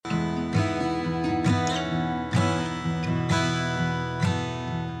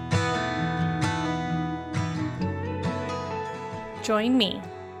Join me,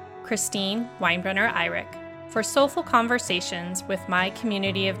 Christine Weinbrenner-Eyrich, for soulful conversations with my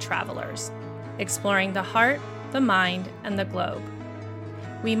community of travelers, exploring the heart, the mind, and the globe.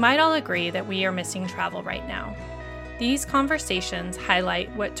 We might all agree that we are missing travel right now. These conversations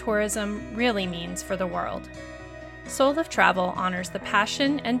highlight what tourism really means for the world. Soul of Travel honors the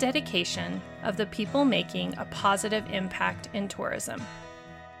passion and dedication of the people making a positive impact in tourism.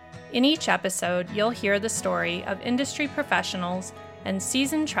 In each episode, you'll hear the story of industry professionals and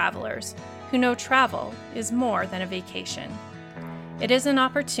seasoned travelers who know travel is more than a vacation. It is an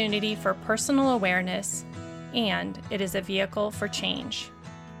opportunity for personal awareness, and it is a vehicle for change.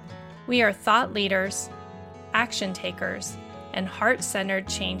 We are thought leaders, action takers, and heart-centered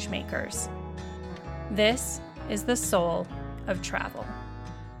change makers. This is the soul of travel.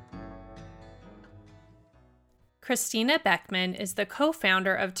 Christina Beckman is the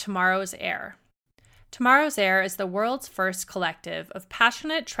co-founder of Tomorrow's Air. Tomorrow's Air is the world's first collective of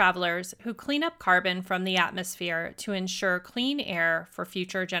passionate travelers who clean up carbon from the atmosphere to ensure clean air for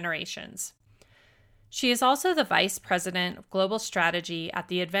future generations. She is also the Vice President of Global Strategy at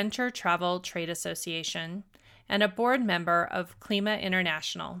the Adventure Travel Trade Association and a board member of Klima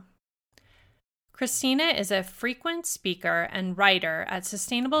International. Christina is a frequent speaker and writer at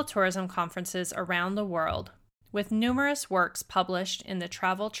sustainable tourism conferences around the world, with numerous works published in the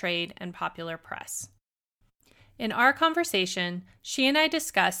travel trade and popular press. In our conversation, she and I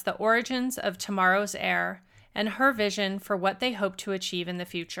discuss the origins of Tomorrow's Air and her vision for what they hope to achieve in the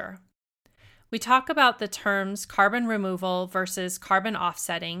future. We talk about the terms carbon removal versus carbon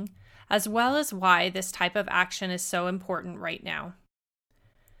offsetting, as well as why this type of action is so important right now.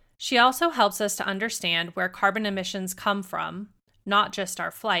 She also helps us to understand where carbon emissions come from, not just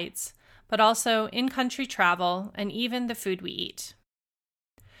our flights, but also in-country travel and even the food we eat.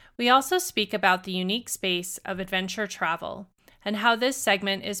 We also speak about the unique space of adventure travel and how this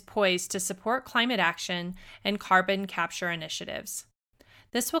segment is poised to support climate action and carbon capture initiatives.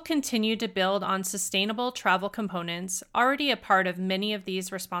 This will continue to build on sustainable travel components already a part of many of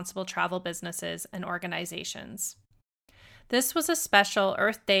these responsible travel businesses and organizations. This was a special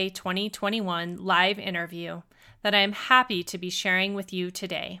Earth Day 2021 live interview that I am happy to be sharing with you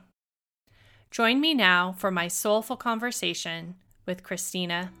today. Join me now for my soulful conversation with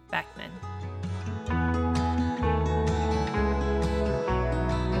Christina Beckman.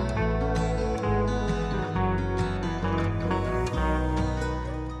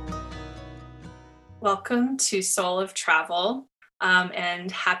 Welcome to Soul of Travel,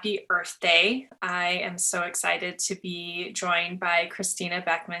 and happy Earth Day. I am so excited to be joined by Christina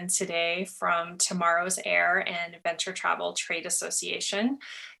Beckman today from Tomorrow's Air and Adventure Travel Trade Association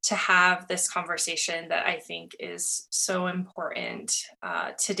to have this conversation that I think is so important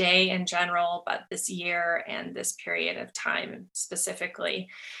today in general, but this year and this period of time specifically.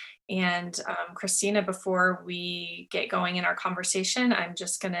 And Christina, before we get going in our conversation, I'm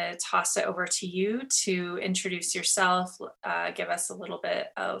just going to toss it over to you to introduce yourself, give us a little bit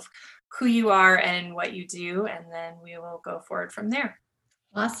of who you are and what you do, and then we will go forward from there.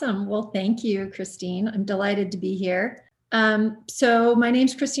 Awesome. Well, thank you, Christine. I'm delighted to be here. So my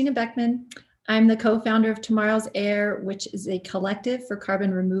name's Christina Beckman. I'm the co-founder of Tomorrow's Air, which is a collective for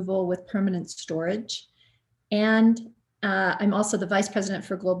carbon removal with permanent storage. And I'm also the Vice President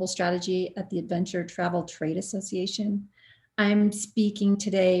for Global Strategy at the Adventure Travel Trade Association. I'm speaking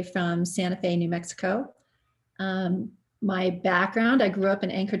today from Santa Fe, New Mexico. My background, I grew up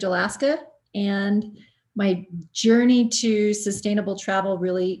in Anchorage, Alaska, and my journey to sustainable travel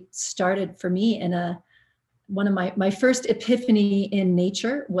really started for me in one of my first epiphany in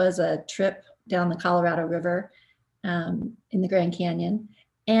nature was a trip down the Colorado River in the Grand Canyon.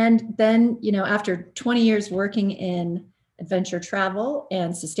 And then, after 20 years working in adventure travel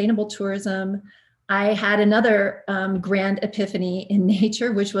and sustainable tourism, I had another grand epiphany in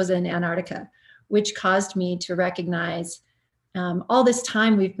nature, which was in Antarctica, which caused me to recognize all this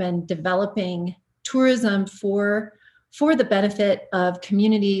time we've been developing tourism for the benefit of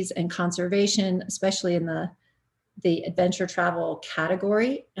communities and conservation, especially in the adventure travel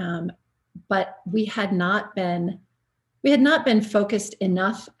category. But we had not been focused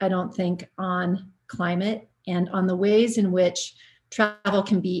enough, I don't think, on climate and on the ways in which travel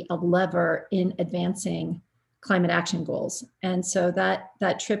can be a lever in advancing climate action goals. And so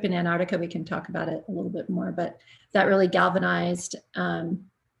that trip in Antarctica, we can talk about it a little bit more, but that really galvanized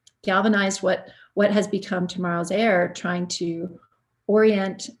what has become Tomorrow's Air, trying to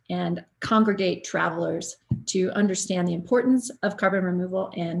orient and congregate travelers to understand the importance of carbon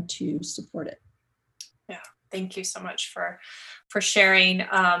removal and to support it. Yeah, Thank you so much for sharing.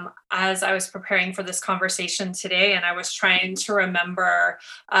 As I was preparing for this conversation today, and I was trying to remember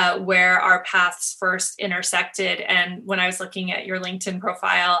where our paths first intersected, and when I was looking at your LinkedIn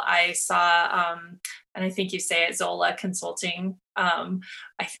profile, I saw, and I think you say it, Zola Consulting.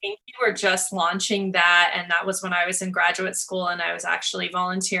 I think you were just launching that, and that was when I was in graduate school, and I was actually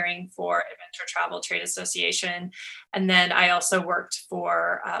volunteering for Adventure Travel Trade Association. And then I also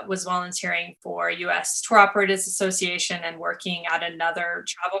was volunteering for US Tour Operators Association and working at another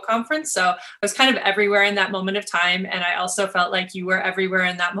travel conference. So I was kind of everywhere in that moment of time. And I also felt like you were everywhere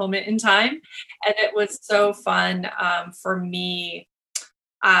in that moment in time. And it was so fun for me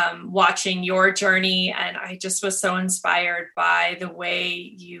watching your journey. And I just was so inspired by the way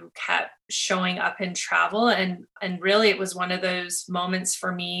you kept showing up in travel. And really, it was one of those moments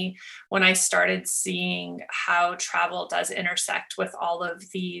for me when I started seeing how travel does intersect with all of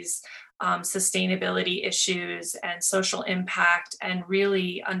these sustainability issues and social impact, and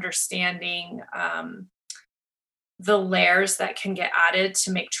really understanding the layers that can get added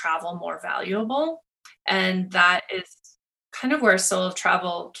to make travel more valuable. And that is kind of where Soul of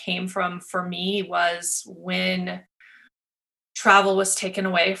Travel came from for me, was when travel was taken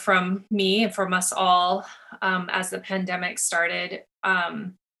away from me and from us all as the pandemic started.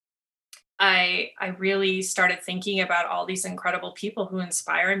 I really started thinking about all these incredible people who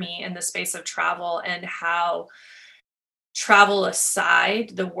inspire me in the space of travel, and how travel aside,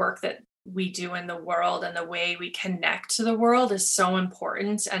 the work that we do in the world and the way we connect to the world is so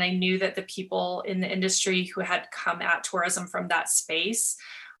important. And I knew that the people in the industry who had come at tourism from that space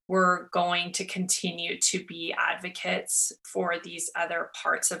were going to continue to be advocates for these other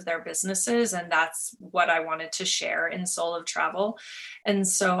parts of their businesses. And that's what I wanted to share in Soul of Travel. And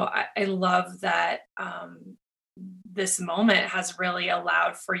so I love that this moment has really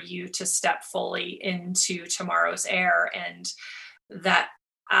allowed for you to step fully into Tomorrow's Air, and that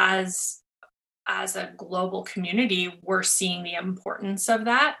as a global community, we're seeing the importance of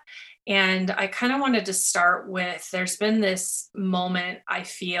that. And I kind of wanted to start with, there's been this moment, I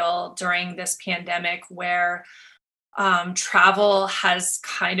feel, during this pandemic where travel has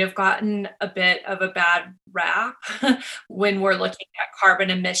kind of gotten a bit of a bad rap when we're looking at carbon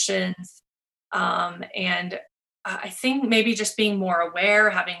emissions. And I think maybe just being more aware,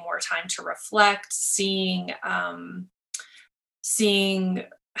 having more time to reflect, seeing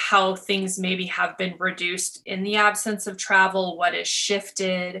how things maybe have been reduced in the absence of travel, what is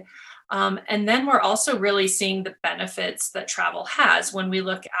shifted. And then we're also really seeing the benefits that travel has when we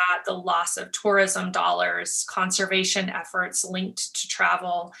look at the loss of tourism dollars, conservation efforts linked to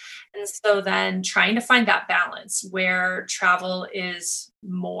travel. And so then trying to find that balance where travel is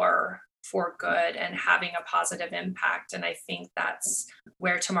more for good and having a positive impact. And I think that's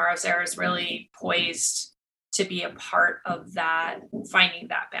where Tomorrow's Air is really poised to be a part of that, finding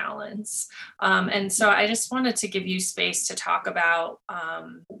that balance. And so I just wanted to give you space to talk about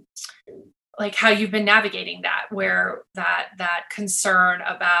like how you've been navigating that, where that concern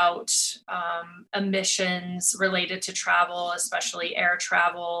about emissions related to travel, especially air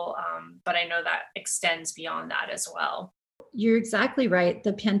travel. But I know that extends beyond that as well. You're exactly right.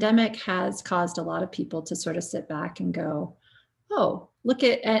 The pandemic has caused a lot of people to sort of sit back and go, oh, look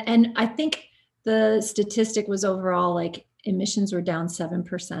at, and I think the statistic was overall like emissions were down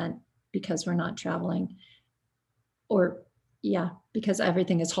 7% because we're not traveling, or because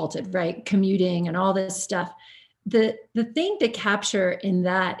everything is halted, right? Commuting and all this stuff. The thing to capture in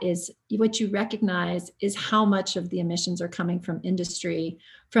that is what you recognize is how much of the emissions are coming from industry,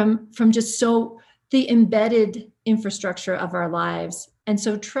 from just the embedded infrastructure of our lives. And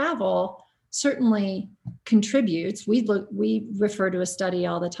so travel certainly contributes. We refer to a study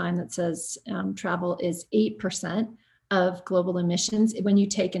all the time that says travel is 8% of global emissions when you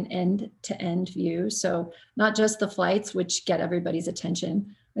take an end-to-end view. So not just the flights, which get everybody's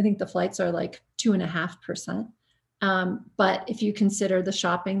attention. I think the flights are like 2.5%. But if you consider the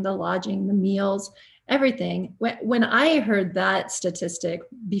shopping, the lodging, the meals, everything. When I heard that statistic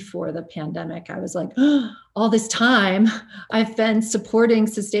before the pandemic, I was like, oh, all this time I've been supporting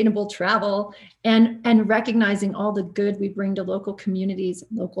sustainable travel and recognizing all the good we bring to local communities,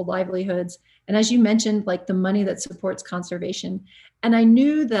 local livelihoods. And as you mentioned, like the money that supports conservation. And I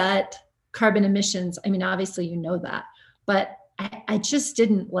knew that carbon emissions, I mean, obviously you know that, but I just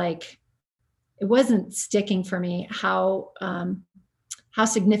didn't it wasn't sticking for me how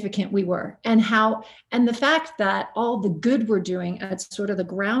significant we were, and the fact that all the good we're doing at sort of the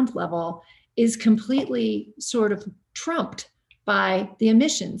ground level is completely sort of trumped by the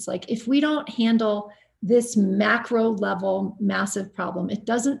emissions. Like if we don't handle this macro level massive problem, it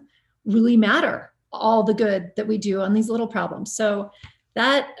doesn't really matter all the good that we do on these little problems. So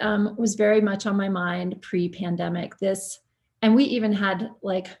that was very much on my mind pre-pandemic. And we even had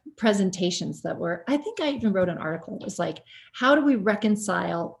like presentations that were, I think I even wrote an article. It was like, how do we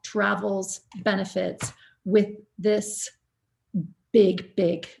reconcile travel's benefits with this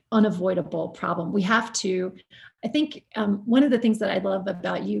big, unavoidable problem? We have to, I think one of the things that I love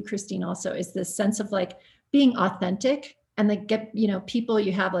about you, Christine, also is this sense of like being authentic, and like get, people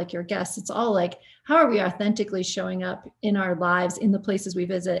you have like your guests. It's all like, how are we authentically showing up in our lives, in the places we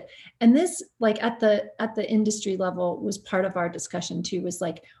visit? And this, like at the industry level, was part of our discussion too, was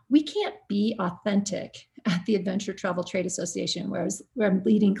like, we can't be authentic at the Adventure Travel Trade Association, where I'm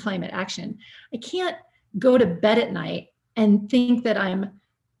leading climate action. I can't go to bed at night and think that I'm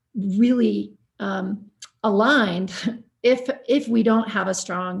really aligned if we don't have a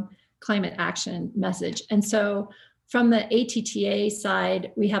strong climate action message. And so from the ATTA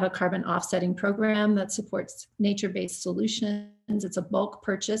side, we have a carbon offsetting program that supports nature-based solutions. It's a bulk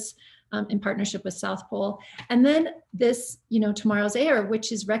purchase in partnership with South Pole. And then this, Tomorrow's Air,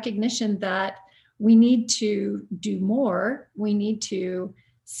 which is recognition that we need to do more. We need to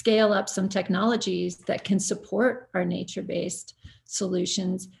scale up some technologies that can support our nature-based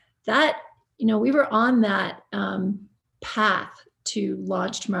solutions. That, we were on that path to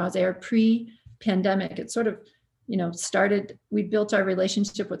launch Tomorrow's Air pre-pandemic. It sort of, started, we built our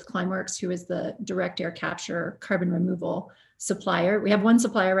relationship with Climeworks, who is the direct air capture carbon removal supplier. We have one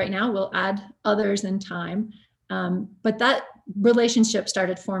supplier right now. We'll add others in time. But that relationship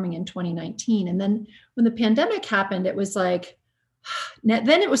started forming in 2019. And then when the pandemic happened, it was like, then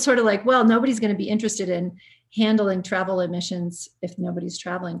it was sort of like, well, nobody's going to be interested in handling travel emissions if nobody's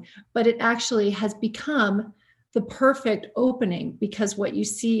traveling. But it actually has become the perfect opening, because what you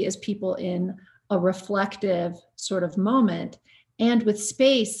see is people in a reflective sort of moment and with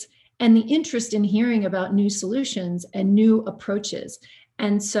space and the interest in hearing about new solutions and new approaches.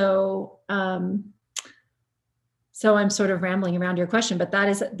 And so, so I'm sort of rambling around your question, but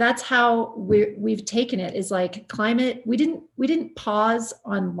that's how we've taken it, is like climate. We didn't pause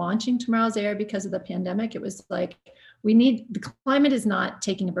on launching Tomorrow's Air because of the pandemic. It was like, the climate is not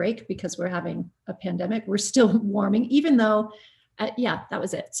taking a break because we're having a pandemic. We're still warming, even though, that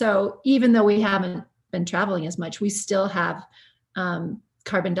was it. So even though we haven't been traveling as much, we still have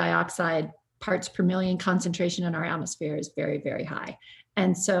carbon dioxide parts per million concentration in our atmosphere is very, very high.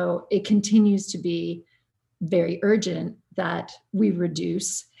 And so it continues to be very urgent that we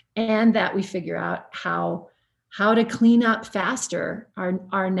reduce and that we figure out how to clean up faster.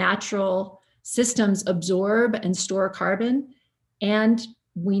 Our natural systems absorb and store carbon, and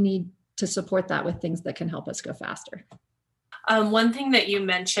we need to support that with things that can help us go faster. One thing that you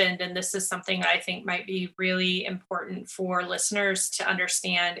mentioned, and this is something I think might be really important for listeners to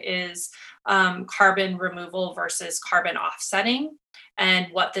understand, is carbon removal versus carbon offsetting, and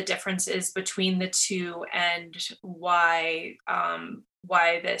what the difference is between the two, and why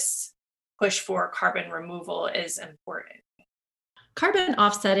this push for carbon removal is important. Carbon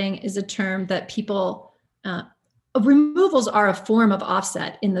offsetting is a term that people, removals are a form of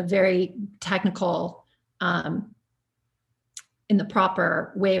offset in the very technical, in the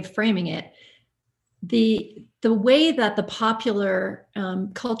proper way of framing it. The way that the popular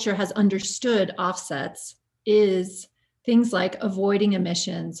culture has understood offsets is things like avoiding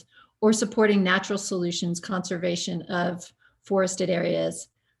emissions or supporting natural solutions, conservation of forested areas.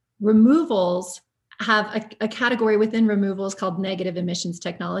 Removals have a category within removals called negative emissions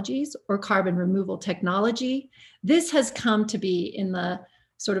technologies or carbon removal technology. This has come to be in the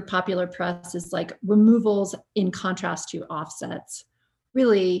sort of popular press as like removals in contrast to offsets.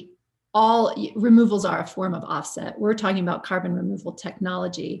 Really, all removals are a form of offset. We're talking about carbon removal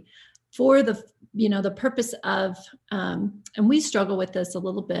technology for the purpose of, and we struggle with this a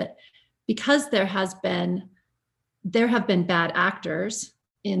little bit because there have been bad actors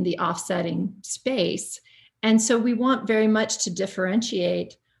in the offsetting space. And so we want very much to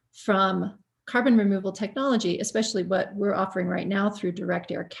differentiate from carbon removal technology, especially what we're offering right now through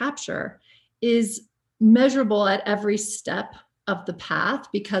direct air capture, is measurable at every step of the path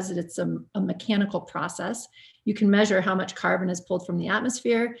because it's a mechanical process. You can measure how much carbon is pulled from the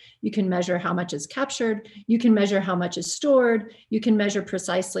atmosphere. You can measure how much is captured. You can measure how much is stored. You can measure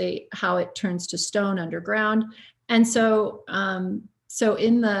precisely how it turns to stone underground. And so, so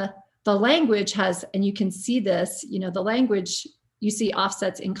in the language has, and you can see this, the language, you see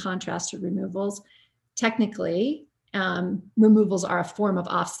offsets in contrast to removals. Technically, removals are a form of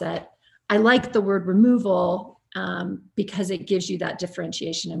offset. I like the word removal because it gives you that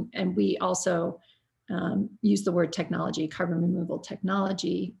differentiation. And we also use the word technology, carbon removal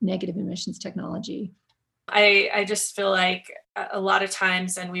technology, negative emissions technology. I just feel like a lot of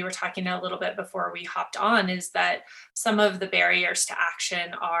times, and we were talking a little bit before we hopped on, is that some of the barriers to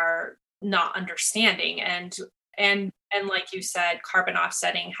action are not understanding. And like you said, carbon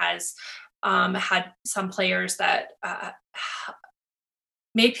offsetting has had some players that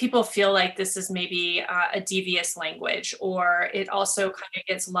made people feel like this is maybe a devious language, or it also kind of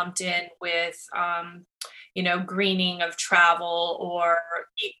gets lumped in with, greening of travel, or,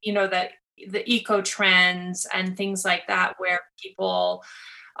 that the eco trends and things like that, where people,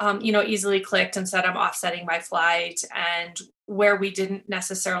 easily clicked and said, I'm offsetting my flight, and where we didn't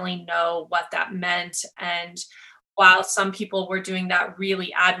necessarily know what that meant. And while some people were doing that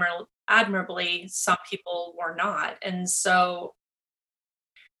really admirably, some people were not. And so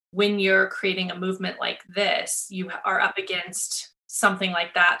when you're creating a movement like this, you are up against something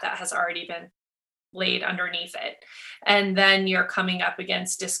like that has already been laid underneath it. And then you're coming up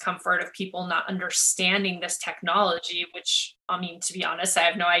against discomfort of people not understanding this technology, which, I mean, to be honest, I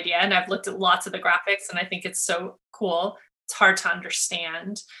have no idea. And I've looked at lots of the graphics and I think it's so cool. It's hard to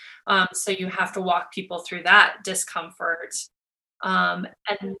understand. So you have to walk people through that discomfort. And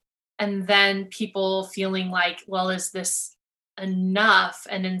then people feeling like, well, is this enough?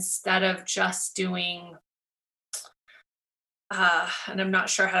 And instead of just doing, and I'm not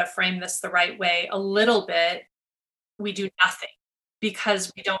sure how to frame this the right way, a little bit, we do nothing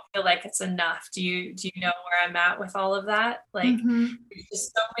because we don't feel like it's enough. Do you know where I'm at with all of that? Like, there's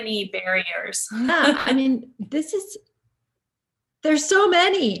just so many barriers. Yeah, I mean, there's so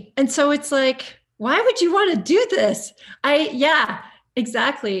many. And so it's like, why would you want to do this? Yeah,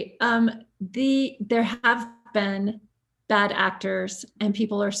 exactly. There have been bad actors, and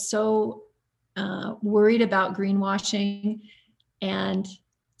people are so worried about greenwashing and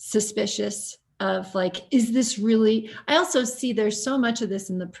suspicious of like, is this really? I also see there's so much of this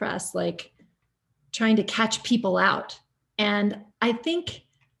in the press, like trying to catch people out. And I think,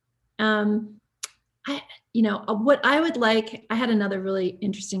 what I would like, I had another really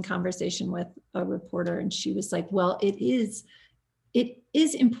interesting conversation with a reporter, and she was like, well, it is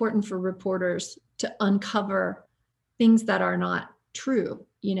important for reporters to uncover things that are not true,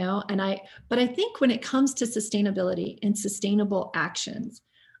 but I think when it comes to sustainability and sustainable actions,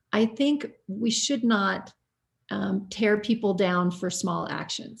 I think we should not tear people down for small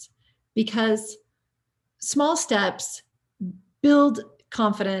actions, because small steps build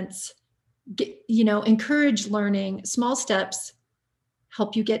confidence, encourage learning. Small steps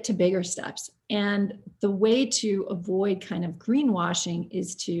help you get to bigger steps. And the way to avoid kind of greenwashing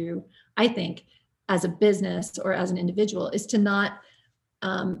is to, I think, as a business or as an individual, is to not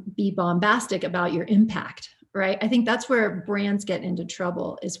be bombastic about your impact, right? I think that's where brands get into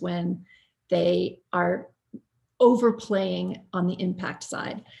trouble, is when they are overplaying on the impact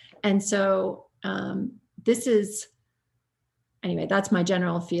side. And so anyway, that's my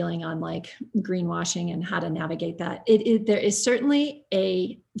general feeling on like greenwashing and how to navigate that. There is certainly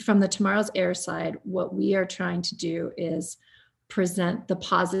from the Tomorrow's Air side, what we are trying to do is present the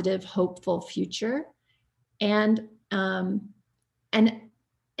positive, hopeful future, and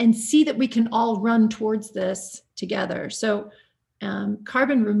see that we can all run towards this together. So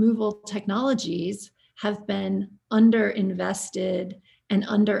carbon removal technologies have been underinvested and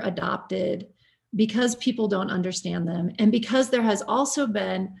under-adopted because people don't understand them, and because there has also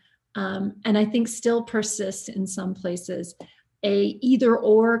been, and I think still persists in some places, a either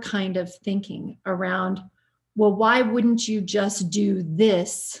or kind of thinking around, well, why wouldn't you just do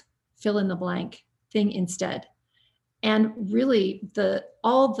this fill in the blank thing instead? And really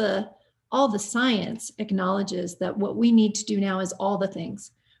all the science acknowledges that what we need to do now is all the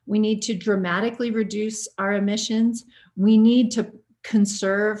things. We need to dramatically reduce our emissions. We need to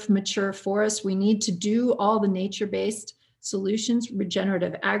conserve mature forests. We need to do all the nature-based solutions,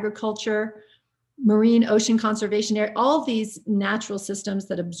 regenerative agriculture, marine ocean conservation area. All these natural systems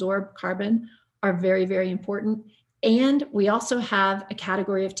that absorb carbon are very, very important. And we also have a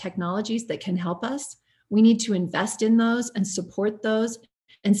category of technologies that can help us. We need to invest in those and support those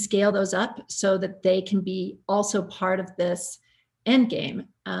and scale those up so that they can be also part of this end game.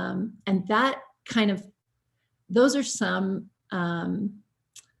 And that those are some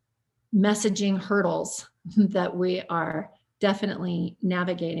messaging hurdles that we are definitely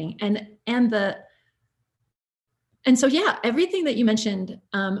navigating. And so, yeah, everything that you mentioned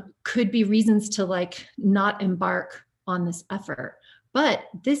could be reasons to like not embark on this effort. But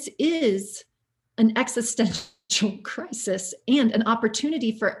this is an existential crisis and an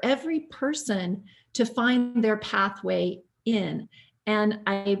opportunity for every person to find their pathway in. And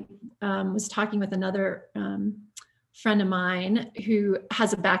I was talking with another friend of mine who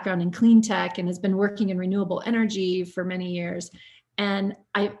has a background in clean tech and has been working in renewable energy for many years. And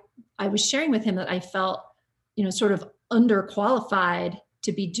I was sharing with him that I felt, sort of underqualified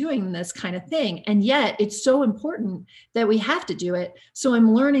to be doing this kind of thing. And yet it's so important that we have to do it. So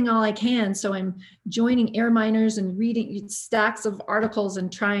I'm learning all I can. So I'm joining air miners and reading stacks of articles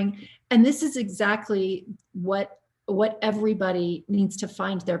and trying. And this is exactly what everybody needs to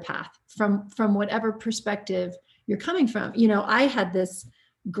find their path from whatever perspective you're coming from. I had this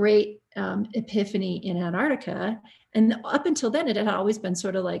great epiphany in Antarctica. And up until then, it had always been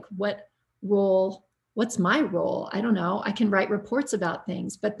sort of like, what's my role? I don't know. I can write reports about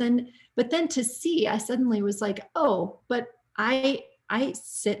things. But then to see, I suddenly was like, oh, but I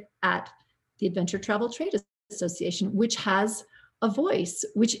sit at the Adventure Travel Trade Association, which has a voice,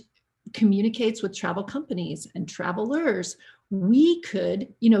 which communicates with travel companies and travelers. We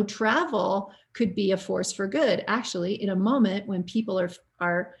could, travel could be a force for good. Actually, in a moment when people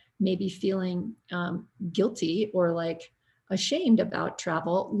are maybe feeling guilty or like ashamed about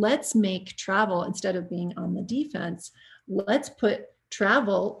travel, let's make travel, instead of being on the defense, let's put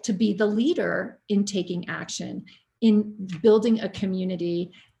travel to be the leader in taking action, in building a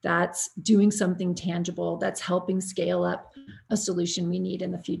community that's doing something tangible, that's helping scale up a solution we need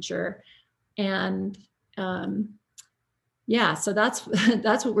in the future. And so that's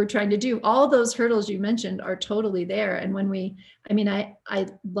what we're trying to do. All those hurdles you mentioned are totally there. And I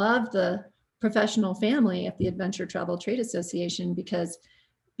love the professional family at the Adventure Travel Trade Association because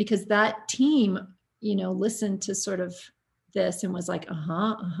that team, listened to sort of this and was like,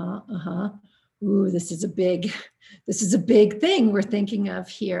 ooh, this is a big thing we're thinking of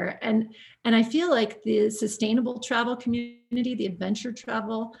here. And I feel like the sustainable travel community, the adventure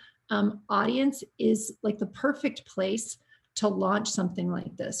travel audience, is like the perfect place to launch something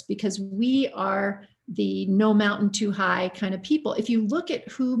like this, because we are the no mountain too high kind of people. If you look at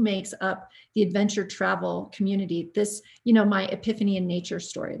who makes up the adventure travel community, this, my epiphany in nature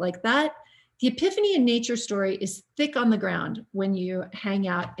story, like that, the epiphany in nature story is thick on the ground when you hang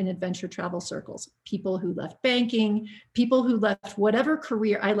out in adventure travel circles. People who left banking, people who left whatever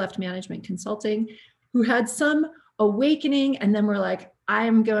career. I left management consulting, who had some awakening and then were like,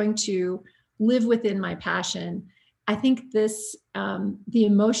 I'm going to live within my passion. I think this, the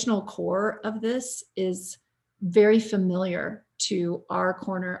emotional core of this is very familiar to our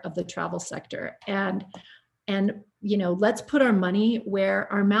corner of the travel sector. And let's put our money where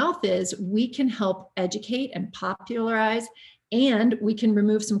our mouth is. We can help educate and popularize, and we can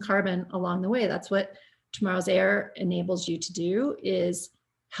remove some carbon along the way. That's what Tomorrow's Air enables you to do, is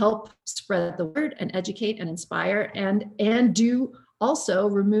help spread the word and educate and inspire, and do also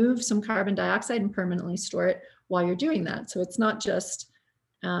remove some carbon dioxide and permanently store it while you're doing that. So it's not just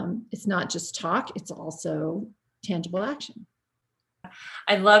talk, it's also tangible action.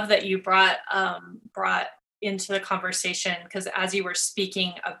 I love that you brought into the conversation, because as you were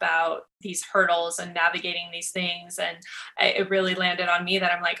speaking about these hurdles and navigating these things, and it really landed on me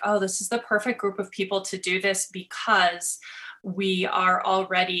that I'm like, oh, this is the perfect group of people to do this, because we are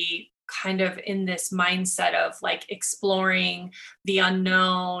already kind of in this mindset of like exploring the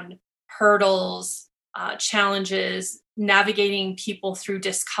unknown, hurdles, challenges, navigating people through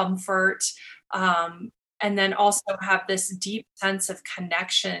discomfort, and then also have this deep sense of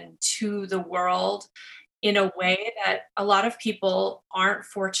connection to the world in a way that a lot of people aren't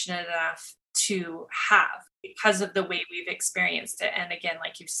fortunate enough to have because of the way we've experienced it. And again,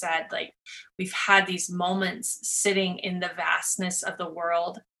 like you said, like we've had these moments sitting in the vastness of the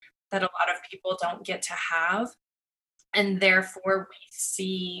world that a lot of people don't get to have. And therefore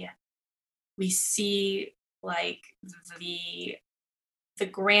we see like the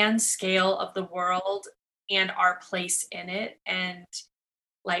grand scale of the world and our place in it, and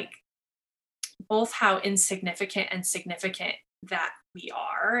like both how insignificant and significant that we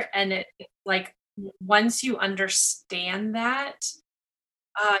are. And it like, once you understand that,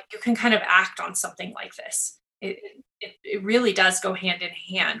 you can kind of act on something like this. It really does go hand in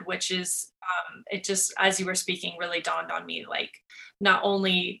hand, which is, it just, as you were speaking, really dawned on me, like, not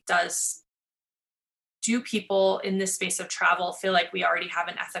only do people in this space of travel feel like we already have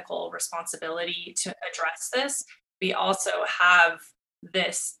an ethical responsibility to address this, we also have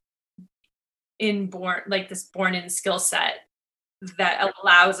this born in skill set that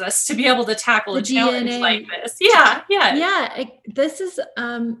allows us to be able to tackle a challenge like this. Yeah. This is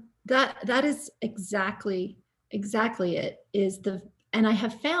that is exactly it. And I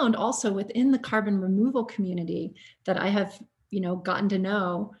have found also within the carbon removal community that I have, gotten to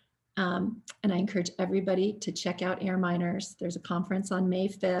know, And I encourage everybody to check out Air Miners. There's a conference on May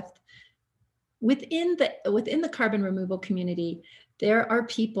 5th. Within the carbon removal community, there are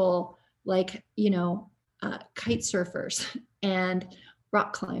people like, kite surfers and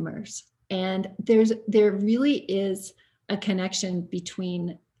rock climbers. And there really is a connection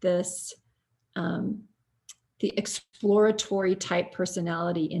between this, the exploratory type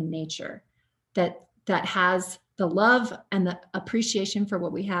personality in nature that has the love and the appreciation for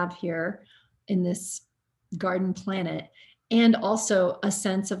what we have here in this garden planet, and also a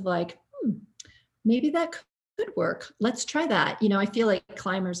sense of like, maybe that could work. Let's try that. I feel like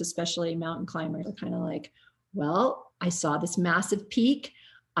climbers, especially mountain climbers, are kind of like, well, I saw this massive peak.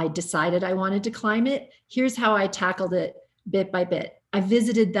 I decided I wanted to climb it. Here's how I tackled it bit by bit. I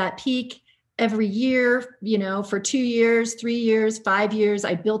visited that peak every year, for 2 years, 3 years, 5 years.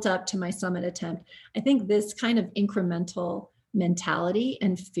 I built up to my summit attempt. I think this kind of incremental mentality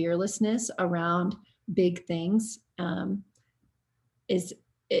and fearlessness around big things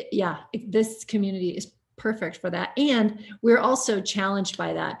this community is perfect for that. And we're also challenged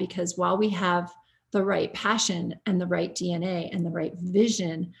by that, because while we have the right passion and the right DNA and the right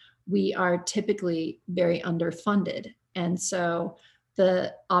vision, we are typically very underfunded. And so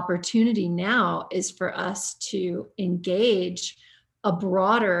the opportunity now is for us to engage a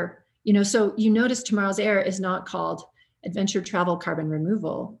broader, so you notice Tomorrow's Air is not called Adventure Travel Carbon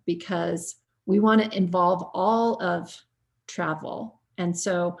Removal, because we want to involve all of travel. And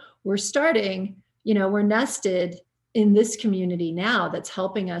so we're starting, we're nested in this community now that's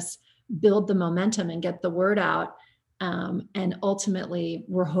helping us build the momentum and get the word out. And ultimately,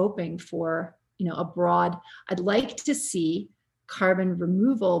 we're hoping for, a broad, I'd like to see carbon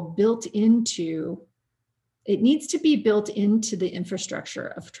removal built into, it needs to be built into the infrastructure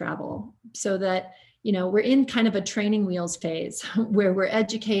of travel, so that, we're in kind of a training wheels phase where we're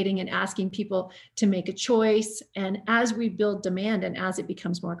educating and asking people to make a choice. And as we build demand and as it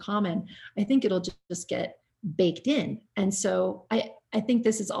becomes more common, I think it'll just get baked in. And so I think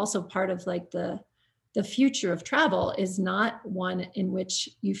this is also part of like the future of travel is not one in which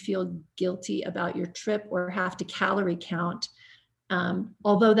you feel guilty about your trip or have to calorie count.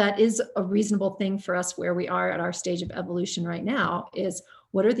 Although that is a reasonable thing for us where we are at our stage of evolution right now, is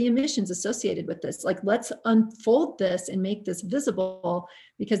what are the emissions associated with this? Like, let's unfold this and make this visible,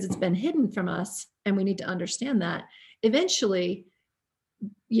 because it's been hidden from us and we need to understand that. Eventually,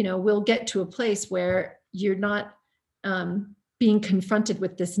 we'll get to a place where you're not being confronted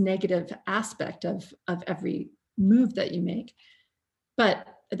with this negative aspect of every move that you make. But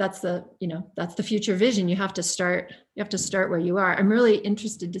that's the future vision. You have to start where you are. I'm really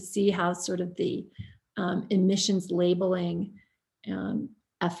interested to see how sort of the emissions labeling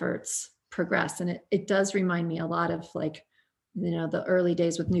efforts progress. And it does remind me a lot of like, the early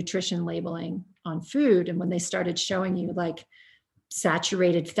days with nutrition labeling on food. And when they started showing you like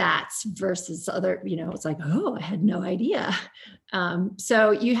saturated fats versus other, it's like, oh, I had no idea.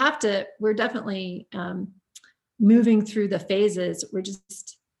 So we're definitely moving through the phases. We're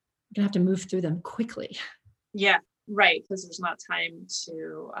just gonna have to move through them quickly. Yeah, right. Because there's not time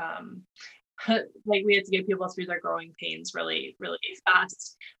to like we had to get people through their growing pains really, really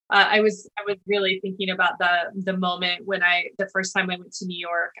fast. I was really thinking about the moment when the first time I went to New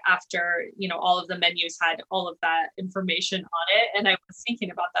York after, all of the menus had all of that information on it. And I was thinking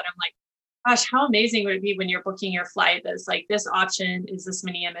about that. I'm like, gosh, how amazing would it be when you're booking your flight that's like, this option is this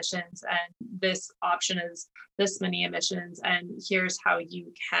many emissions and this option is this many emissions. And here's how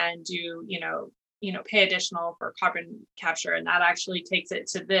you can do, pay additional for carbon capture. And that actually takes it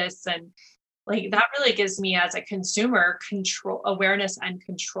to this. And like, that really gives me as a consumer control, awareness and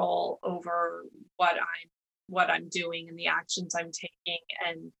control over what I'm doing and the actions I'm taking,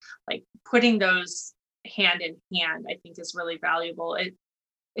 and like putting those hand in hand, I think is really valuable.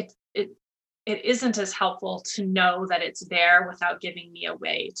 It isn't as helpful to know that it's there without giving me a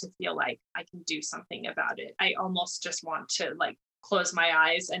way to feel like I can do something about it. I almost just want to like close my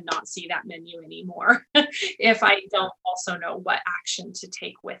eyes and not see that menu anymore if I don't also know what action to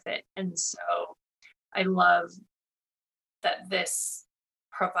take with it. And so I love that this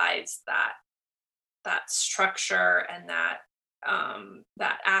provides that structure and that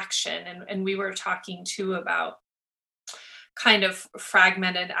action. And we were talking too about kind of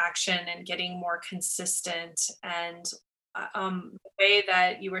fragmented action and getting more consistent. And the way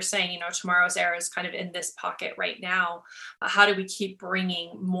that you were saying, Tomorrow's Air is kind of in this pocket right now. How do we keep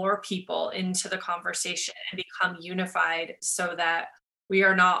bringing more people into the conversation and become unified so that we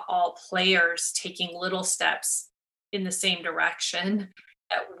are not all players taking little steps in the same direction,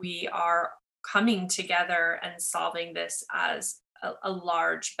 that we are coming together and solving this as a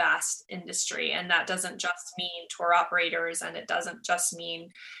large, vast industry. And that doesn't just mean tour operators, and it doesn't just mean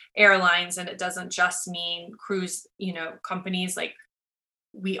airlines, and it doesn't just mean cruise, companies. Like,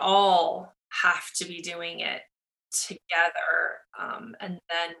 we all have to be doing it together. And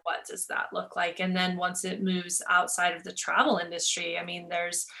then what does that look like? And then once it moves outside of the travel industry, I mean,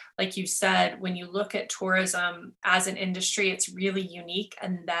 there's, like you said, when you look at tourism as an industry, it's really unique,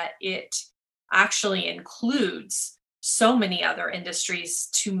 and that it actually includes so many other industries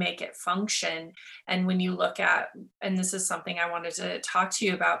to make it function. And when you look at, and this is something I wanted to talk to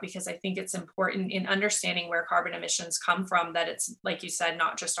you about, because I think it's important in understanding where carbon emissions come from, that it's, like you said,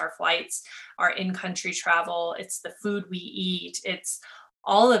 not just our flights, our in-country travel, it's the food we eat, it's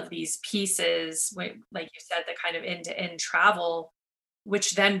all of these pieces, like you said, the kind of end-to-end travel,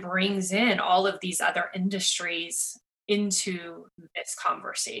 which then brings in all of these other industries into this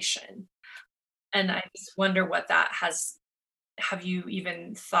conversation. And I just wonder what that has, have you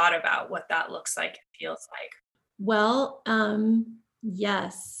even thought about what that looks like and feels like? Well,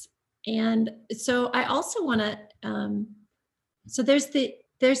 yes. And so I also want to, so there's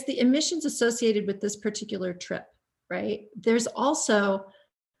the emissions associated with this particular trip, right? There's also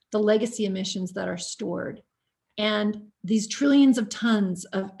the legacy emissions that are stored, and these trillions of tons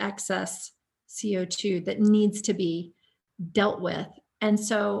of excess CO2 that needs to be dealt with. And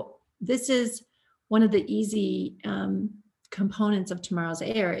so this is one of the easy components of Tomorrow's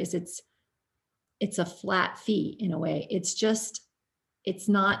Air. Is it's a flat fee in a way.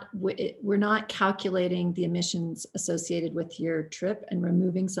 We're not calculating the emissions associated with your trip and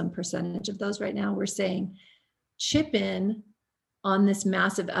removing some percentage of those right now. We're saying chip in on this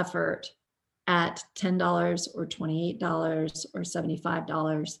massive effort at $10 or $28 or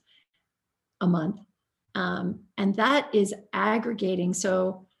 $75 a month. And that is aggregating.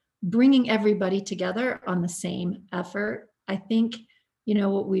 So bringing everybody together on the same effort. I think,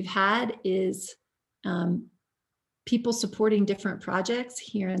 what we've had is people supporting different projects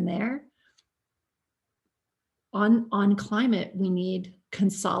here and there. On climate, we need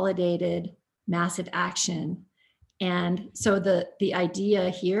consolidated, massive action. And so the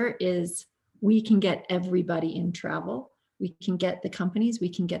idea here is we can get everybody in travel. We can get the companies, we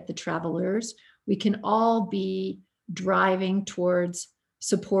can get the travelers. We can all be driving towards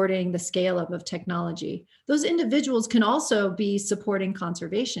supporting the scale up of technology. Those individuals can also be supporting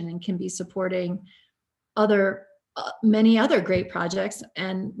conservation and can be supporting many other great projects,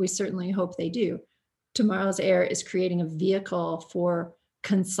 and we certainly hope they do. Tomorrow's Air is creating a vehicle for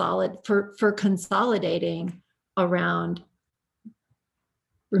consolidating around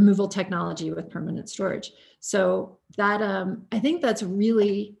removal technology with permanent storage. So that I think that's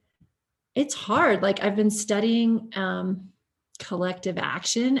really, it's hard. Like, I've been studying collective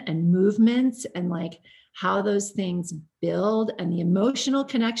action and movements, and like how those things build, and the emotional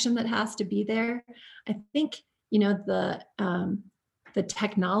connection that has to be there. I think the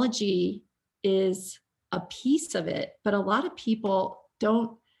technology is a piece of it, but a lot of people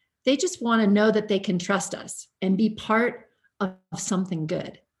don't. They just want to know that they can trust us and be part of something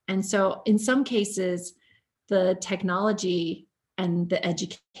good. And so in some cases, the technology and the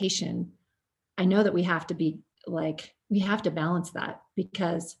education, I know that we have to balance that,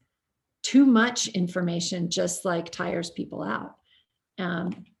 because too much information just tires people out.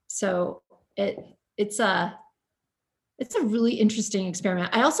 So it's a really interesting experiment.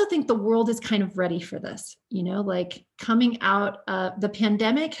 I also think the world is kind of ready for this, coming out, the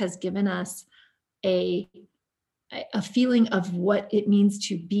pandemic has given us a feeling of what it means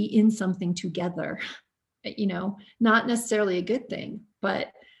to be in something together, not necessarily a good thing, but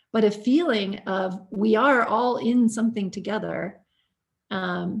a feeling of we are all in something together.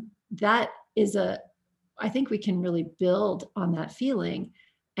 That is I think we can really build on that feeling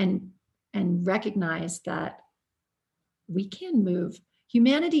and recognize that we can move.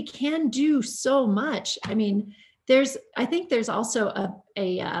 Humanity can do so much. I mean, I think there's also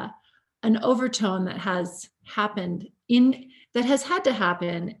an overtone that has happened that has had to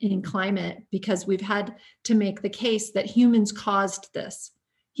happen in climate, because we've had to make the case that humans caused this.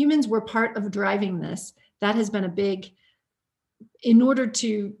 Humans were part of driving this. That has been a big, in order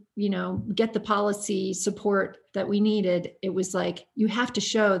to, get the policy support that we needed, it was like, you have to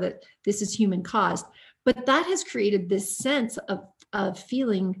show that this is human caused. But that has created this sense of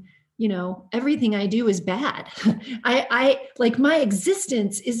feeling, everything I do is bad. I like, my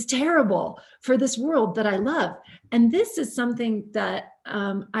existence is terrible for this world that I love. And this is something that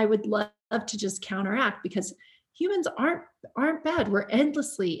I would love to just counteract, because humans aren't bad. We're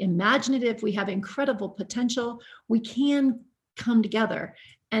endlessly imaginative. We have incredible potential. We can come together.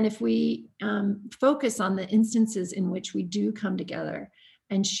 And if we focus on the instances in which we do come together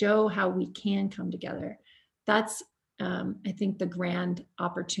and show how we can come together, that's, I think, the grand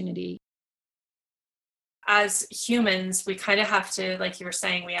opportunity. As humans, we kind of have to, like you were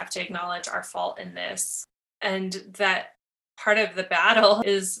saying, we have to acknowledge our fault in this. And that part of the battle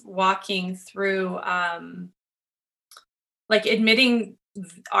is walking through, like admitting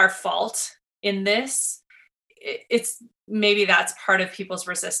our fault in this. It's maybe that's part of people's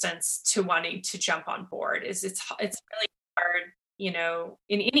resistance to wanting to jump on board. Is it's really hard,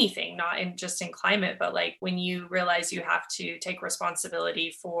 in anything, not in just in climate, but like when you realize you have to take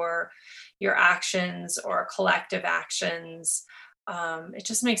responsibility for your actions or collective actions, it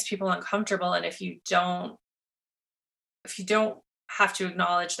just makes people uncomfortable. And if you don't have to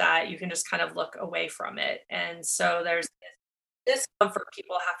acknowledge that, you can just kind of look away from it. And so there's this discomfort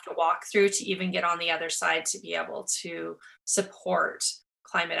people have to walk through to even get on the other side to be able to support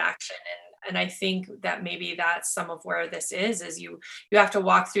climate action. And I think that maybe that's some of where this is you have to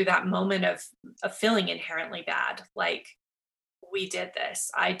walk through that moment of feeling inherently bad, like we did this,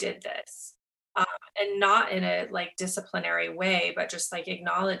 I did this, and not in a like disciplinary way, but just like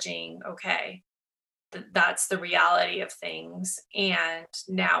acknowledging, okay, that's the reality of things, and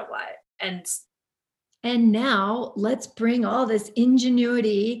now what? And now let's bring all this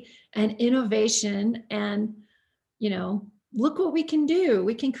ingenuity and innovation and, look what we can do.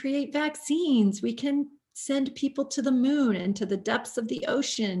 We can create vaccines. We can send people to the moon and to the depths of the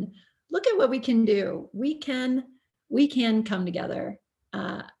ocean. Look at what we can do. We can come together.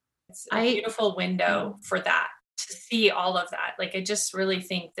 It's a beautiful window for that, to see all of that. Like, I just really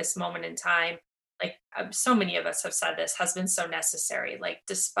think this moment in time, like so many of us have said, this has been so necessary. Like,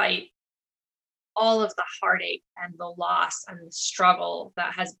 despite all of the heartache and the loss and the struggle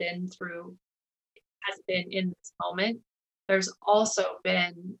that has been in this moment, there's also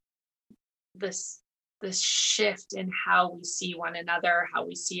been this shift in how we see one another, how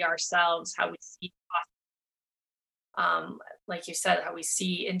we see ourselves, how we see, like you said, how we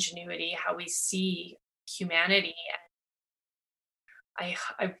see ingenuity, how we see humanity. And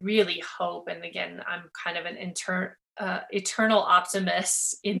I really hope, and again, I'm kind of an eternal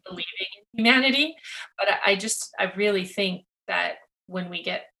optimist in believing in humanity, but I really think that when we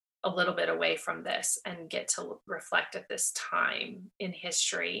get a little bit away from this and get to reflect at this time in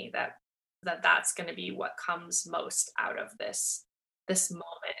history, that's going to be what comes most out of this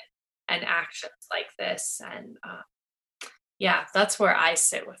moment, and actions like this. And yeah, that's where I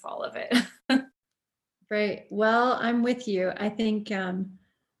sit with all of it. Right. Well, I'm with you. I think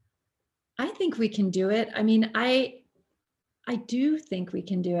we can do it. I mean, I do think we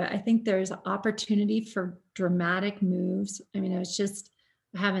can do it. I think there's opportunity for dramatic moves. I mean, I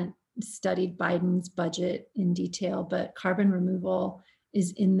haven't studied Biden's budget in detail, but carbon removal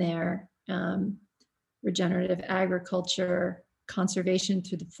is in there. Regenerative agriculture, conservation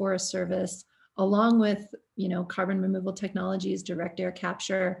through the Forest Service, along with, carbon removal technologies, direct air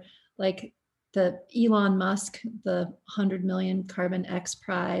capture, like the Elon Musk, the 100 million Carbon X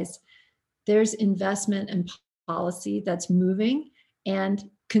Prize. There's investment and policy that's moving, and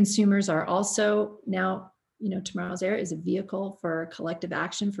consumers are also now, Tomorrow's Air is a vehicle for collective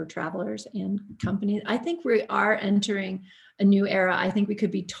action for travelers and companies. I think we are entering a new era. I think we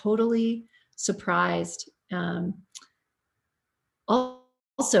could be totally surprised.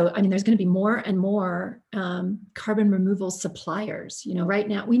 Also, I mean, there's going to be more and more carbon removal suppliers. Right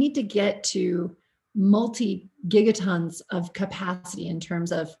now we need to get to multi-gigatons of capacity in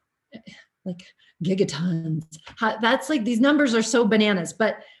terms of like gigatons. That's like, these numbers are so bananas,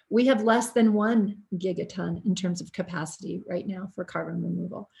 but we have less than 1 gigaton in terms of capacity right now for carbon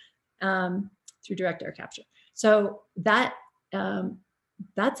removal through direct air capture. So that's an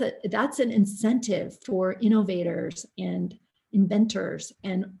incentive for innovators and inventors,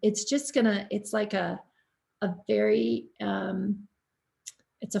 and it's like a very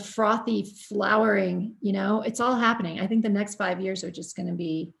it's a frothy flowering. It's all happening. I think the next 5 years are just going to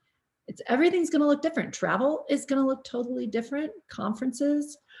be, everything's going to look different. Travel is going to look totally different.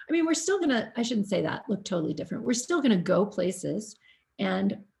 Conferences, I mean, we're still going to, I shouldn't say that, look totally different. We're still going to go places,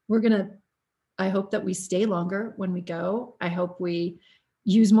 and I hope that we stay longer when we go. I hope we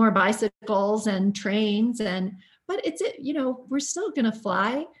use more bicycles and trains, but we're still going to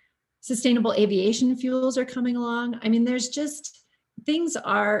fly. Sustainable aviation fuels are coming along. I mean, there's just, things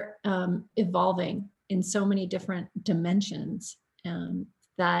are evolving in so many different dimensions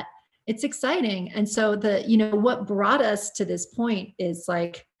that it's exciting. And so what brought us to this point is,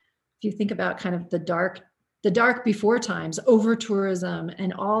 like, if you think about kind of the dark before times, over tourism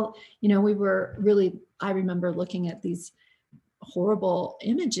and all, I remember looking at these horrible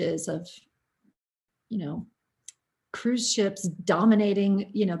images of, cruise ships dominating,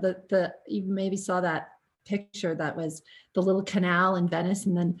 you maybe saw that picture that was the little canal in Venice.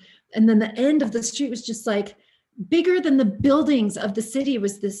 And then the end of the street was just like bigger than the buildings of the city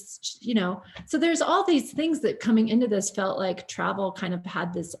was this, so there's all these things that coming into this felt like travel kind of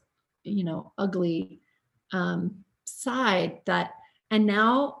had this, ugly side and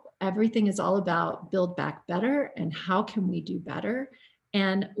now everything is all about build back better and how can we do better.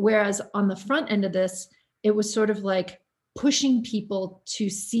 And whereas on the front end of this, it was sort of like pushing people to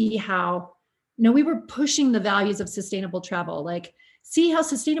see how, we were pushing the values of sustainable travel, like, see how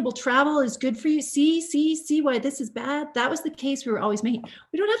sustainable travel is good for you. See why this is bad. That was the case we were always making.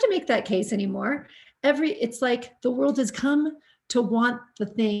 We don't have to make that case anymore. It's like the world has come to want the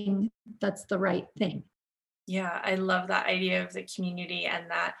thing that's the right thing. Yeah, I love that idea of the community,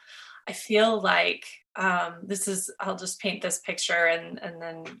 and that I feel like I'll just paint this picture and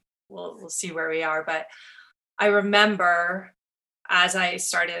then we'll see where we are. But I remember as I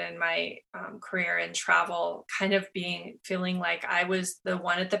started in my career in travel, kind of feeling like I was the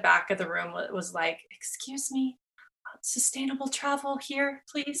one at the back of the room that was like, excuse me, sustainable travel here,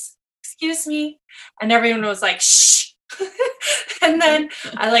 please. Excuse me. And everyone was like, shh. And then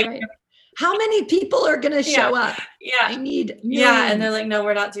I like, right. How many people are going to show up? Yeah. I need millions. Yeah. And they're like, no,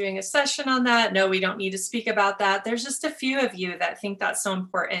 we're not doing a session on that. No, we don't need to speak about that. There's just a few of you that think that's so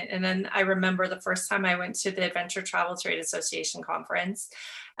important. And then I remember the first time I went to the Adventure Travel Trade Association conference,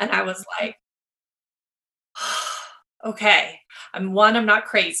 and I was like, okay, I'm not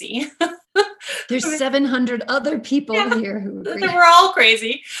crazy. There's 700 other people here who agree. We're all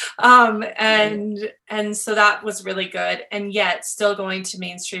crazy. And so that was really good. And yet still going to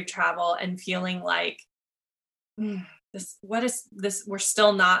mainstream travel and feeling like, what is this? We're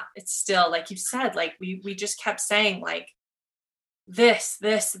still not, it's still, like you said, like we just kept saying like this,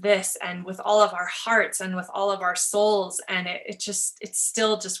 and with all of our hearts and with all of our souls. And it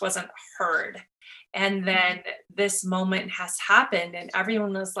still just wasn't heard. And then this moment has happened and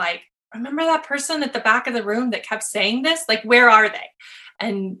everyone was like, remember that person at the back of the room that kept saying this? Like, where are they?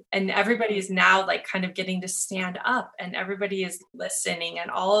 And everybody is now like kind of getting to stand up, and everybody is listening,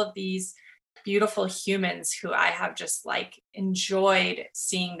 and all of these beautiful humans who I have just like enjoyed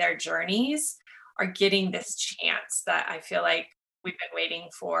seeing their journeys are getting this chance that I feel like we've been waiting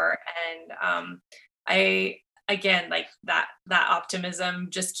for. And I, again, like that optimism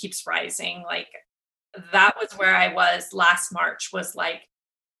just keeps rising. Like that was where I was last March, was like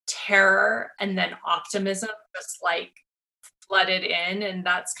terror and then optimism just like flooded in. And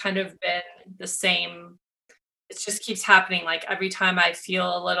that's kind of been the same. It just keeps happening. Like every time I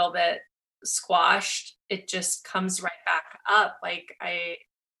feel a little bit squashed, it just comes right back up. Like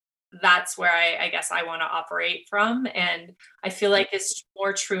that's where I guess I want to operate from. And I feel like it's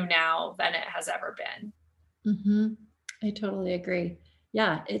more true now than it has ever been. Mm-hmm. I totally agree.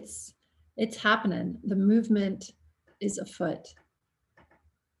 Yeah, it's happening. The movement is afoot.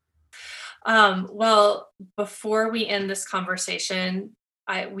 Well, before we end this conversation,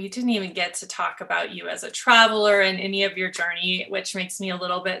 we didn't even get to talk about you as a traveler and any of your journey, which makes me a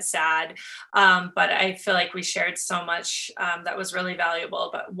little bit sad. But I feel like we shared so much that was really valuable.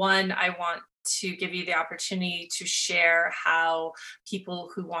 But one, I want to give you the opportunity to share how people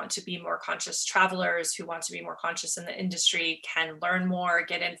who want to be more conscious travelers, who want to be more conscious in the industry, can learn more,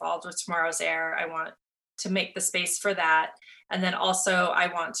 get involved with Tomorrow's Air. I want to make the space for that. And then also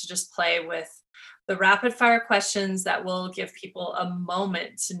I want to just play with the rapid fire questions that will give people a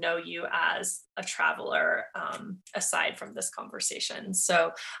moment to know you as a traveler, aside from this conversation.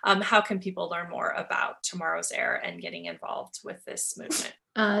 So how can people learn more about Tomorrow's Air and getting involved with this movement?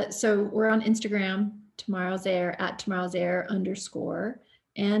 So we're on Instagram, Tomorrow's Air, @tomorrowsair_,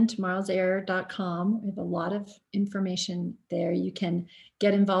 and tomorrowsair.com. We have a lot of information there. You can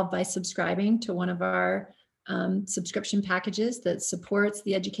get involved by subscribing to one of our subscription packages that supports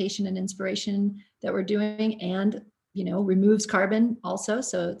the education and inspiration that we're doing, and removes carbon also.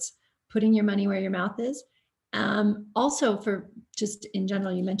 So it's putting your money where your mouth is. Also, for just in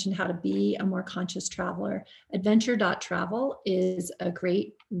general, you mentioned how to be a more conscious traveler. Adventure.travel is a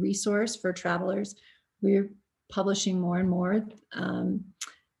great resource for travelers. We're publishing more and more. And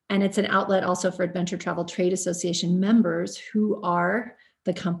it's an outlet also for Adventure Travel Trade Association members, who are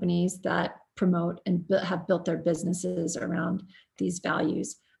the companies that promote and have built their businesses around these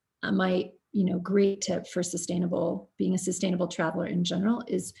values. My great tip for being a sustainable traveler in general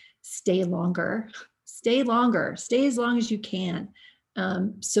is stay longer, stay as long as you can.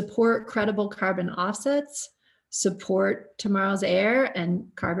 Support credible carbon offsets, support Tomorrow's Air and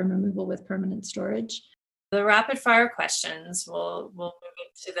carbon removal with permanent storage. The rapid fire questions, we'll move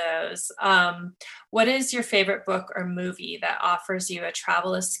into those. What is your favorite book or movie that offers you a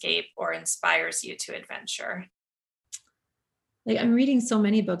travel escape or inspires you to adventure? Like I'm reading so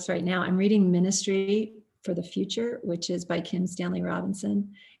many books right now. I'm reading Ministry for the Future, which is by Kim Stanley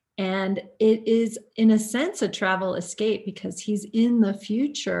Robinson. And it is, in a sense, a travel escape because he's in the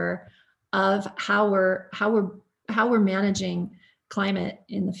future of how we're managing climate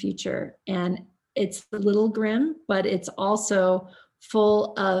in the future. And it's a little grim, but it's also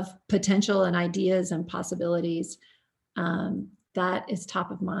full of potential and ideas and possibilities. That is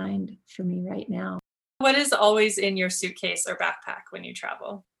top of mind for me right now. What is always in your suitcase or backpack when you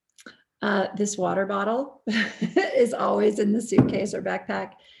travel? This water bottle is always in the suitcase or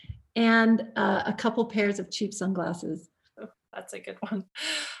backpack, and a couple pairs of cheap sunglasses. Oh, that's a good one.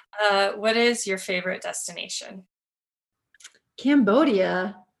 What is your favorite destination?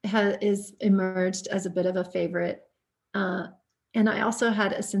 Cambodia is emerged as a bit of a favorite. And I also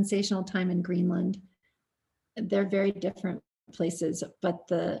had a sensational time in Greenland. They're very different places, but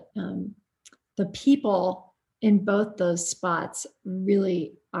the people in both those spots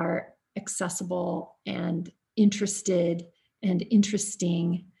really are accessible and interested and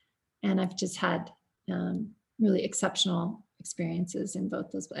interesting. And I've just had really exceptional experiences in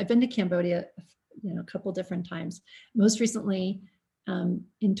both those. I've been to Cambodia, a couple different times. Most recently,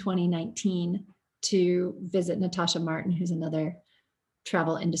 in 2019, to visit Natasha Martin, who's another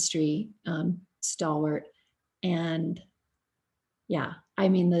travel industry stalwart. And yeah, I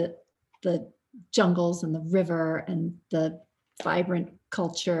mean the jungles and the river and the vibrant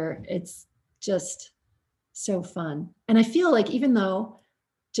culture, it's just so fun. And I feel like, even though,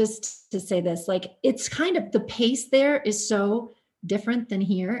 just to say this, like it's kind of, the pace there is so different than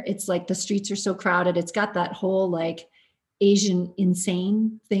here. It's like the streets are so crowded. It's got that whole like Asian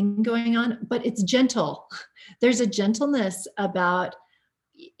insane thing going on, but it's gentle. There's a gentleness about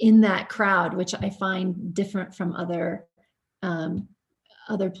in that crowd, which I find different from other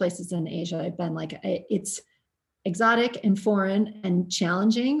places in Asia I've been. Like it's exotic and foreign and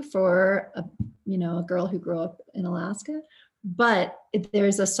challenging for a girl who grew up in Alaska, but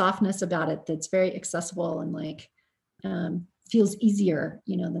there's a softness about it that's very accessible and like feels easier,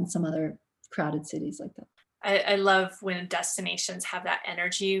 than some other crowded cities like that. I love when destinations have that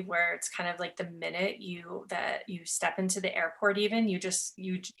energy where it's kind of like the minute you step into the airport, even your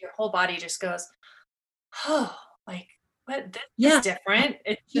whole body just goes, oh, like what, this is different.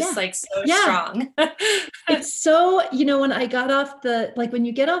 It's just like so strong. It's so, when I got off when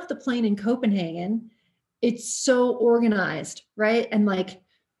you get off the plane in Copenhagen, it's so organized, right? And like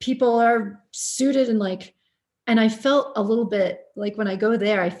people are suited and I felt a little bit like when I go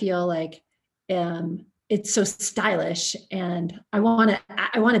there, I feel like it's so stylish and I want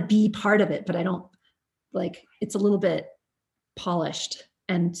to be part of it, but I don't it's a little bit polished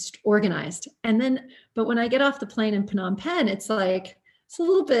and organized. But when I get off the plane in Phnom Penh, it's a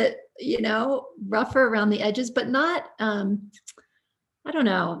little bit, rougher around the edges, but not, I don't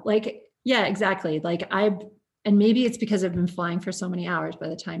know, yeah, exactly. And maybe it's because I've been flying for so many hours by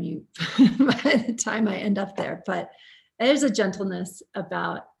the time I end up there, but there's a gentleness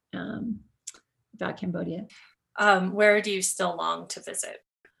about Cambodia. Where do you still long to visit?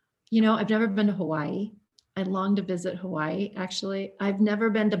 I've never been to Hawaii. I long to visit Hawaii, actually. I've never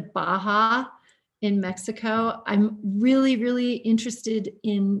been to Baja in Mexico. I'm really, really interested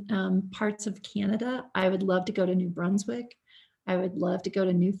in parts of Canada. I would love to go to New Brunswick. I would love to go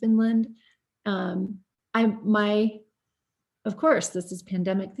to Newfoundland. Of course, this is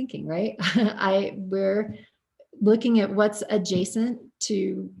pandemic thinking, right? We're looking at what's adjacent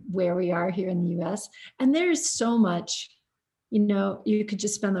to where we are here in the US. And there's so much, you could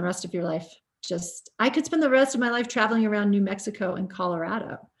just spend the rest of your life I could spend the rest of my life traveling around New Mexico and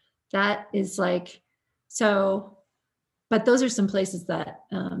Colorado. That is but those are some places that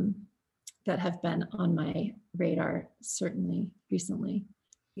have been on my radar, certainly recently.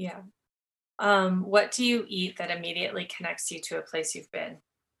 Yeah. What do you eat that immediately connects you to a place you've been?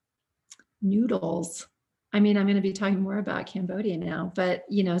 Noodles. I mean, I'm going to be talking more about Cambodia now, but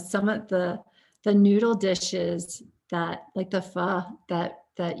some of the noodle dishes that, like the pho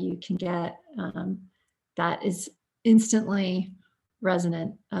that you can get, that is instantly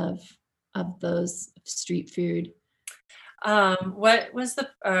resonant of those street food. Who was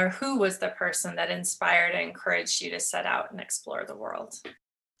the person that inspired and encouraged you to set out and explore the world?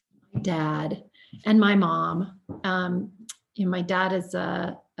 My dad and my mom. My dad is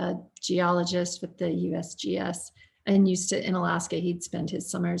a geologist with the USGS and in Alaska, he'd spend his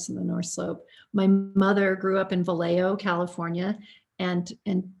summers in the North Slope. My mother grew up in Vallejo, California, and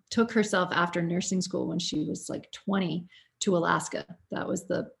took herself after nursing school when she was like 20 to Alaska. That was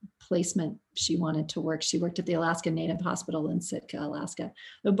the placement she wanted to work. She worked at the Alaska Native Hospital in Sitka, Alaska.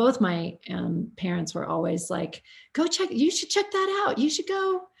 But both my parents were always like, you should check that out. You should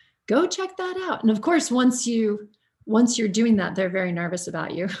go check that out. And of course, once you're doing that, they're very nervous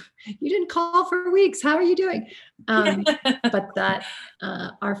about you. You didn't call for weeks. How are you doing? But that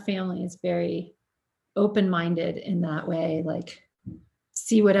our family is very open-minded in that way, like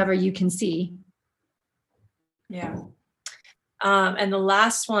see whatever you can see. Yeah. And the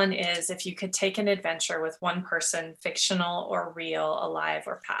last one is, if you could take an adventure with one person, fictional or real, alive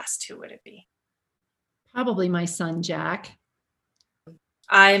or past, who would it be? Probably my son, Jack.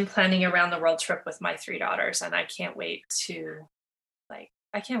 I'm planning a round the world trip with my 3 daughters, and I can't wait to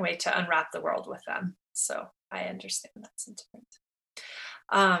unwrap the world with them. So I understand that sentiment.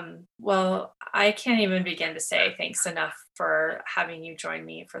 Well, I can't even begin to say thanks enough for having you join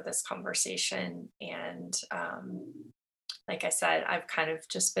me for this conversation. And like I said, I've kind of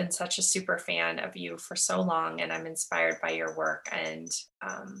just been such a super fan of you for so long, and I'm inspired by your work and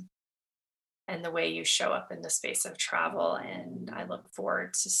the way you show up in the space of travel. And I look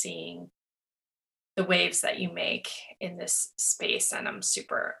forward to seeing the waves that you make in this space. And I'm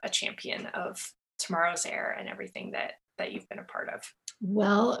super a champion of Tomorrow's Air and everything that you've been a part of.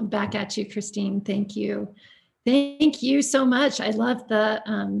 Well, back at you, Christine. Thank you. Thank you so much. I love the,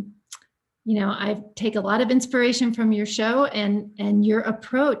 I take a lot of inspiration from your show and your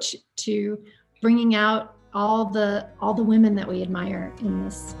approach to bringing out all the women that we admire in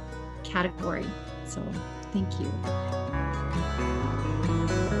this category. So thank you.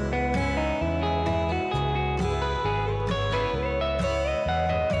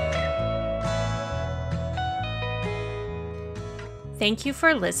 Thank you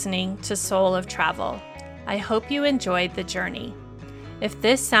for listening to Soul of Travel. I hope you enjoyed the journey. If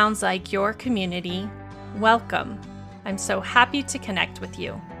this sounds like your community, welcome. I'm so happy to connect with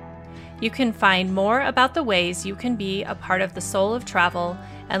you. You can find more about the ways you can be a part of the Soul of Travel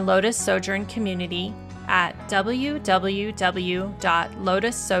and Lotus Sojourn community at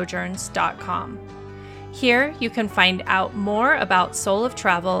www.lotussojourns.com. Here you can find out more about Soul of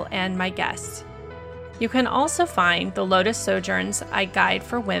Travel and my guests. You can also find the Lotus Sojourns I Guide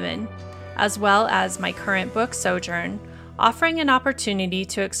for Women, as well as my current book, Sojourn, offering an opportunity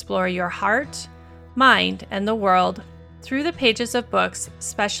to explore your heart, mind, and the world through the pages of books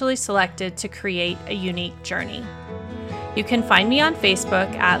specially selected to create a unique journey. You can find me on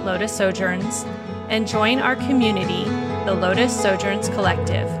Facebook at Lotus Sojourns and join our community, the Lotus Sojourns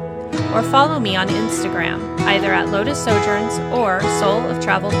Collective, or follow me on Instagram, either at Lotus Sojourns or Soul of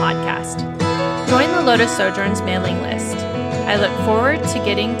Travel Podcast. Join the Lotus Sojourns mailing list. I look forward to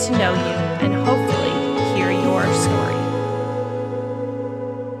getting to know you and hopefully hear your story.